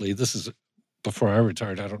 roughly, this is before I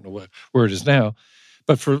retired, I don't know where it is now,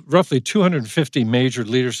 but for roughly 250 major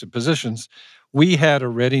leadership positions, we had a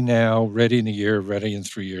ready now, ready in a year, ready in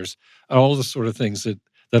 3 years, all the sort of things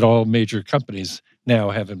that all major companies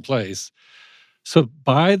now have in place. So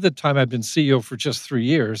by the time I've been CEO for just 3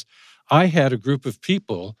 years, I had a group of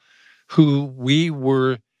people who we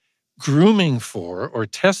were grooming for or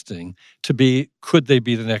testing to be, could they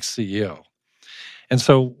be the next CEO? And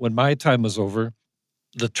so when my time was over,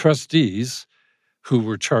 the trustees who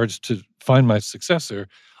were charged to find my successor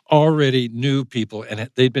already knew people, and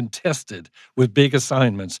they'd been tested with big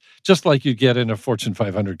assignments, just like you get in a Fortune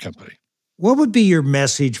 500 company. What would be your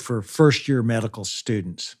message for first-year medical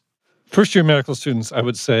students? First-year medical students, I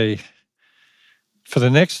would say, for the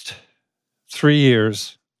next 3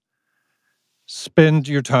 years, spend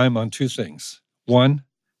your time on two things. One,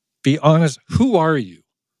 be honest. Who are you?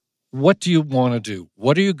 What do you want to do?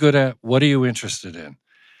 What are you good at? What are you interested in?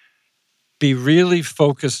 be really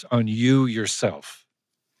focused on you yourself,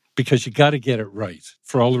 because you got to get it right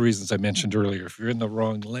for all the reasons I mentioned earlier. If you're in the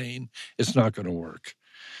wrong lane, it's not going to work.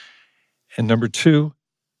 And number two,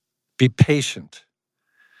 be patient.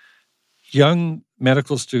 Young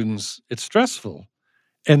medical students, it's stressful.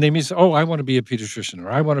 And they may say, oh, I want to be a pediatrician, or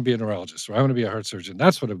I want to be a neurologist, or I want to be a heart surgeon.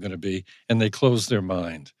 That's what I'm going to be. And they close their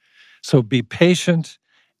mind. So be patient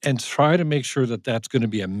and try to make sure that that's going to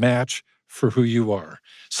be a match for who you are.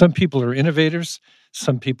 Some people are innovators.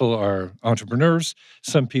 Some people are entrepreneurs.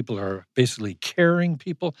 Some people are basically caring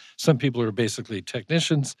people. Some people are basically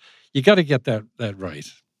technicians. You got to get that right.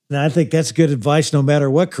 And I think that's good advice no matter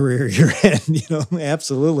what career you're in,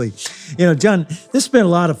 absolutely. John, this has been a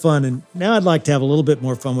lot of fun, and now I'd like to have a little bit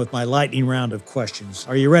more fun with my lightning round of questions.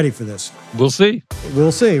 Are you ready for this? We'll see.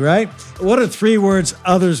 We'll see, right? What are 3 words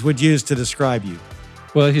others would use to describe you?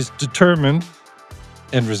 Well, he's determined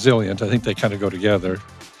and resilient. I think they kind of go together.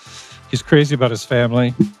 He's crazy about his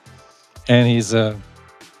family, and he's a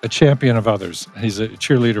champion of others. He's a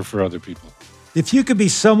cheerleader for other people. If you could be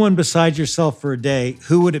someone beside yourself for a day,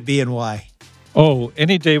 who would it be and why? Oh,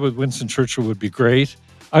 any day with Winston Churchill would be great.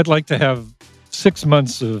 I'd like to have 6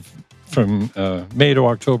 months from May to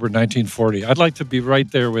October 1940. I'd like to be right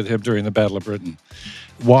there with him during the Battle of Britain.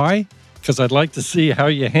 Why? Because I'd like to see how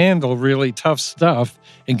you handle really tough stuff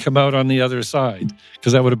and come out on the other side,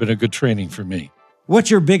 because that would have been a good training for me. What's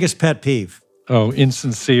your biggest pet peeve? Oh,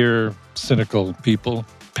 insincere, cynical people,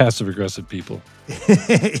 passive-aggressive people.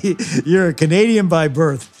 You're a Canadian by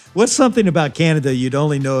birth. What's something about Canada you'd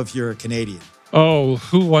only know if you're a Canadian? Oh,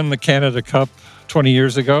 who won the Canada Cup 20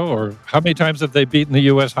 years ago? Or how many times have they beaten the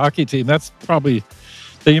U.S. hockey team? That's probably...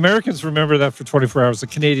 The Americans remember that for 24 hours. The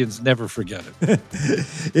Canadians never forget it.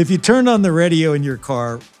 If you turned on the radio in your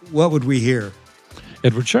car, what would we hear?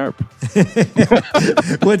 Edward Sharpe.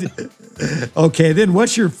 Okay, then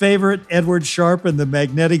what's your favorite Edward Sharpe and the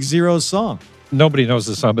Magnetic Zeros song? Nobody knows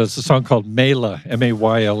the song, but it's a song called Mayla,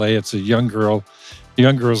 M-A-Y-L-A. It's a young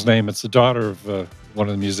girl's name. It's the daughter of one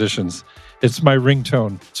of the musicians. It's my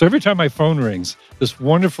ringtone. So every time my phone rings, this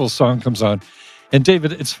wonderful song comes on. And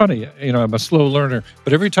David, it's funny, I'm a slow learner,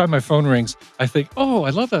 but every time my phone rings, I think, oh, I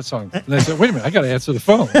love that song. And I say, wait a minute, I got to answer the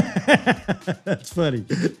phone. That's funny.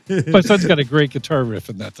 My son's got a great guitar riff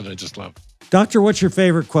in that I just love. Doctor, what's your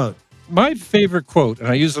favorite quote? My favorite quote, and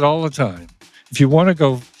I use it all the time, if you want to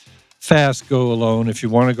go fast, go alone. If you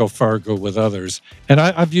want to go far, go with others. And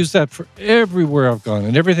I've used that for everywhere I've gone,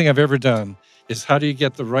 and everything I've ever done is how do you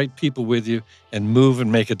get the right people with you and move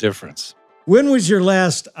and make a difference. When was your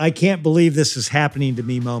last, I can't believe this is happening to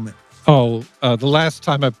me moment? Oh, the last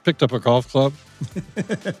time I picked up a golf club.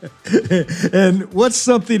 And what's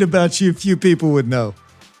something about you few people would know?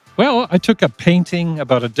 Well, I took a painting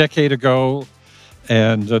about a decade ago,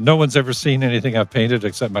 and no one's ever seen anything I've painted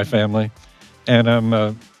except my family. And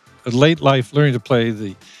I'm late life learning to play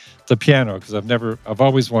the piano because I've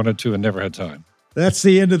always wanted to and never had time. That's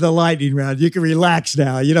the end of the lightning round. You can relax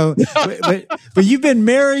now, but you've been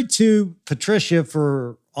married to Patricia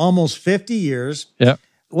for almost 50 years. Yeah.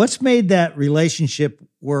 What's made that relationship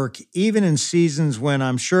work, even in seasons when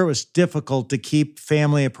I'm sure it was difficult to keep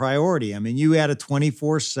family a priority? I mean, you had a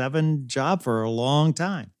 24/7 job for a long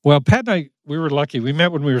time. Well, Pat and I, we were lucky. We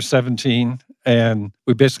met when we were 17, and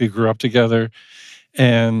we basically grew up together.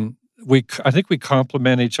 And I think we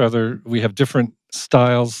complement each other. We have different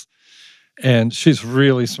styles. And she's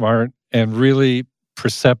really smart and really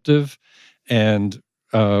perceptive, and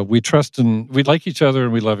we trust and we like each other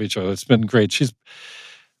and we love each other. It's been great.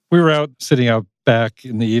 We were out sitting out back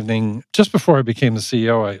in the evening just before I became the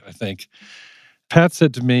CEO, I think. Pat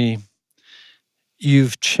said to me,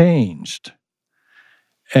 "You've changed,"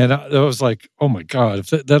 and I was like, "Oh my God!" If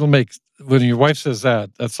that'll make when your wife says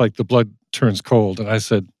that, that's like the blood turns cold. And I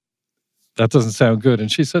said, "That doesn't sound good."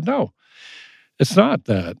 And she said, "No, it's not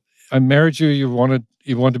that. I married you. You wanted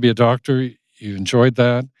to be a doctor. You enjoyed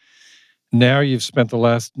that. Now you've spent the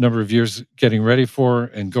last number of years getting ready for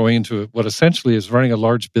and going into what essentially is running a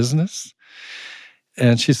large business."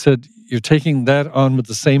 And she said, "You're taking that on with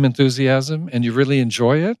the same enthusiasm and you really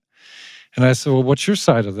enjoy it?" And I said, "Well, what's your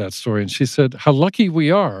side of that story?" And she said, "How lucky we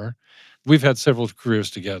are. We've had several careers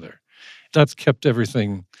together. That's kept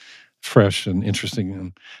everything fresh and interesting."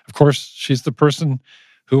 And of course, she's the person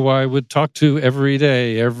who I would talk to every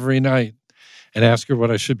day, every night, and ask her what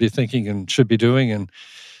I should be thinking and should be doing. And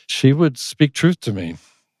she would speak truth to me.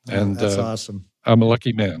 And that's awesome. I'm a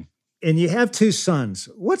lucky man. And you have 2 sons.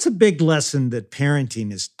 What's a big lesson that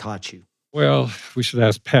parenting has taught you? Well, we should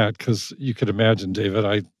ask Pat, because you could imagine,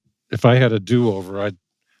 David, if I had a do-over, I'd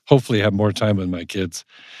hopefully have more time with my kids.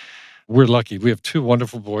 We're lucky. We have two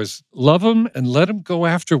wonderful boys. Love them and let them go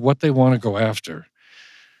after what they want to go after.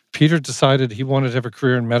 Peter decided he wanted to have a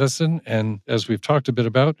career in medicine. And as we've talked a bit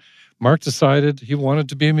about, Mark decided he wanted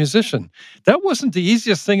to be a musician. That wasn't the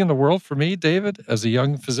easiest thing in the world for me, David, as a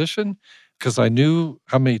young physician, because I knew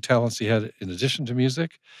how many talents he had in addition to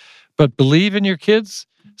music. But believe in your kids,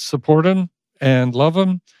 support them, and love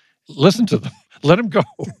them. Listen to them. Let them go.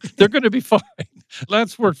 They're going to be fine.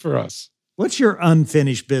 That's worked for us. What's your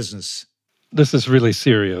unfinished business? This is really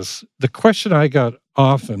serious. The question I got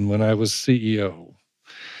often when I was CEO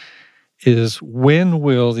is, when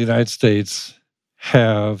will the United States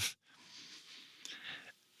have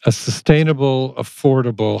a sustainable,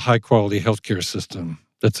 affordable, high-quality healthcare system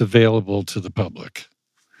that's available to the public?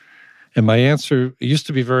 And my answer, it used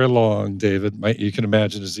to be very long, David. You can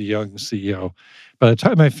imagine as a young CEO. By the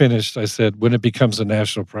time I finished, I said, when it becomes a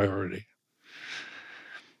national priority.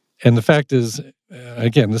 And the fact is,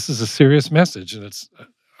 again, this is a serious message, and it's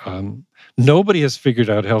nobody has figured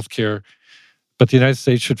out healthcare, but the United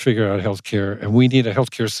States should figure out healthcare, and we need a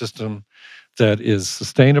healthcare system that is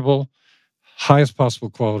sustainable, highest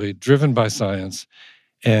possible quality, driven by science,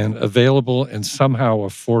 and available and somehow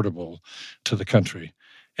affordable to the country.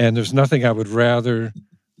 And there's nothing I would rather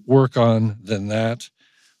work on than that,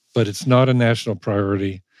 but it's not a national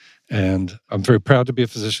priority. And I'm very proud to be a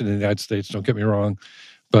physician in the United States, don't get me wrong,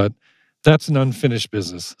 but that's an unfinished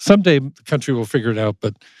business. Someday the country will figure it out,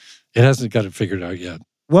 but it hasn't got it figured out yet.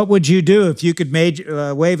 What would you do if you could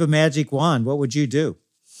wave a magic wand? What would you do?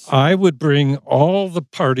 I would bring all the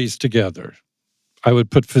parties together. I would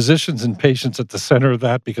put physicians and patients at the center of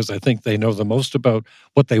that, because I think they know the most about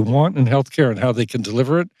what they want in healthcare and how they can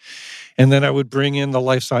deliver it. And then I would bring in the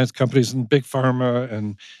life science companies and big pharma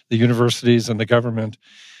and the universities and the government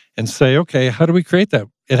and say, okay, how do we create that?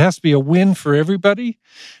 It has to be a win for everybody,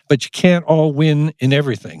 but you can't all win in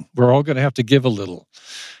everything. We're all going to have to give a little.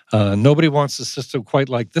 Nobody wants a system quite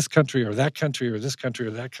like this country or that country or this country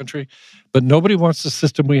or that country, but nobody wants the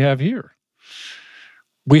system we have here.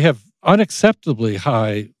 We have unacceptably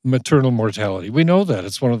high maternal mortality. We know that.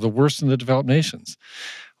 It's one of the worst in the developed nations.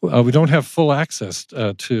 We don't have full access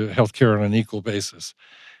to healthcare on an equal basis.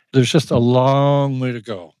 There's just a long way to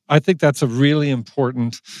go. I think that's a really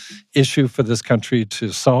important issue for this country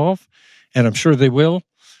to solve, and I'm sure they will,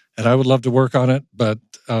 and I would love to work on it, but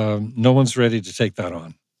no one's ready to take that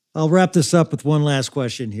on. I'll wrap this up with one last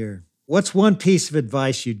question here. What's one piece of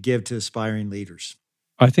advice you'd give to aspiring leaders?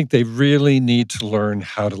 I think they really need to learn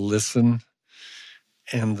how to listen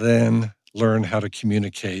and then learn how to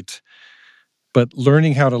communicate. But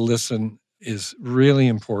learning how to listen is really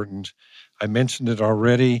important. I mentioned it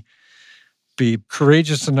already. Be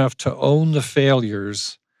courageous enough to own the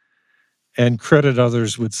failures and credit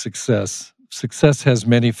others with success. Success has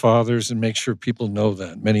many fathers, and make sure people know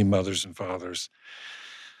that, many mothers and fathers.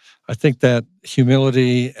 I think that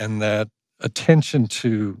humility and that attention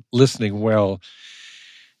to listening well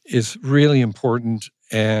is really important.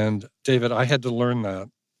 And David, I had to learn that.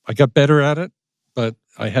 I got better at it, but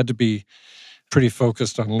I had to be pretty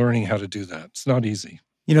focused on learning how to do that. It's not easy.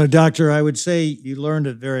 You know, Doctor, I would say you learned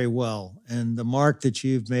it very well. And the mark that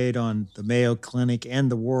you've made on the Mayo Clinic and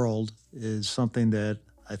the world is something that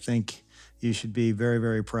I think you should be very,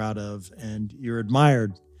 very proud of. And you're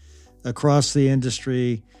admired across the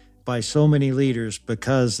industry by so many leaders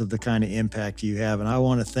because of the kind of impact you have. And I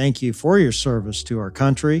want to thank you for your service to our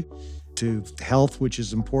country, to health, which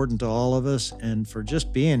is important to all of us, and for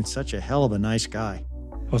just being such a hell of a nice guy.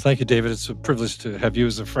 Well, thank you, David. It's a privilege to have you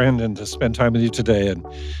as a friend and to spend time with you today. And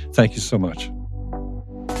thank you so much.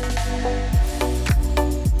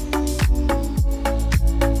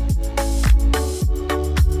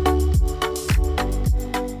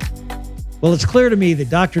 Well, it's clear to me that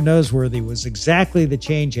Dr. Noseworthy was exactly the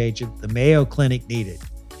change agent the Mayo Clinic needed.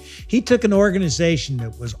 He took an organization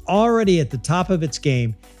that was already at the top of its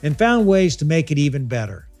game and found ways to make it even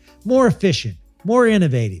better, more efficient, more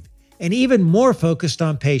innovative, and even more focused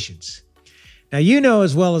on patients. Now, you know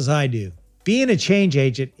as well as I do, being a change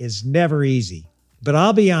agent is never easy. But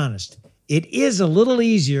I'll be honest, it is a little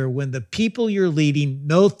easier when the people you're leading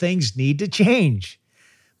know things need to change.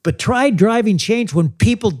 But try driving change when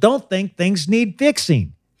people don't think things need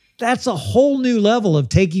fixing. That's a whole new level of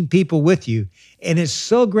taking people with you, and it's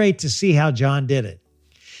so great to see how John did it.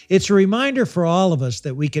 It's a reminder for all of us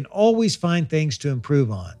that we can always find things to improve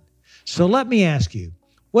on. So let me ask you,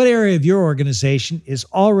 what area of your organization is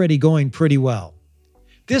already going pretty well?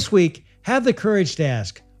 This week, have the courage to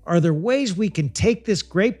ask, are there ways we can take this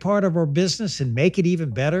great part of our business and make it even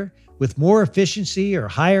better with more efficiency or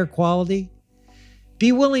higher quality?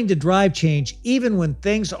 Be willing to drive change even when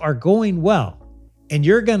things are going well, and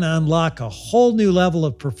you're going to unlock a whole new level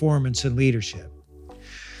of performance and leadership.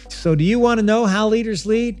 So do you want to know how leaders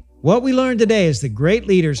lead? What we learned today is that great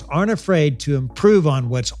leaders aren't afraid to improve on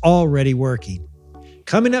what's already working.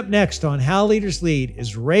 Coming up next on How Leaders Lead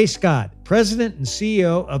is Ray Scott, President and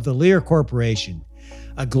CEO of the Lear Corporation,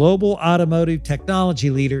 a global automotive technology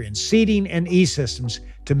leader in seating and e-systems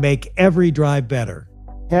to make every drive better.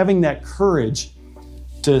 Having that courage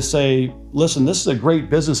to say, listen, this is a great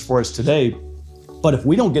business for us today, but if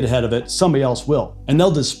we don't get ahead of it, somebody else will, and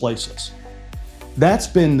they'll displace us. That's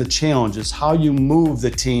been the challenge, is how you move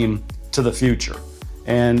the team to the future.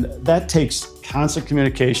 And that takes constant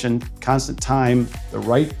communication, constant time, the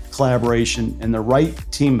right collaboration, and the right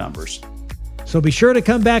team members. So be sure to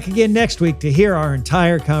come back again next week to hear our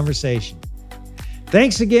entire conversation.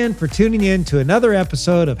 Thanks again for tuning in to another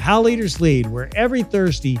episode of How Leaders Lead, where every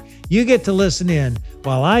Thursday you get to listen in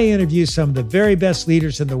while I interview some of the very best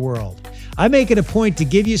leaders in the world. I make it a point to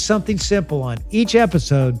give you something simple on each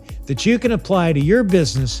episode that you can apply to your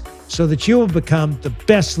business so that you will become the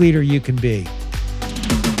best leader you can be.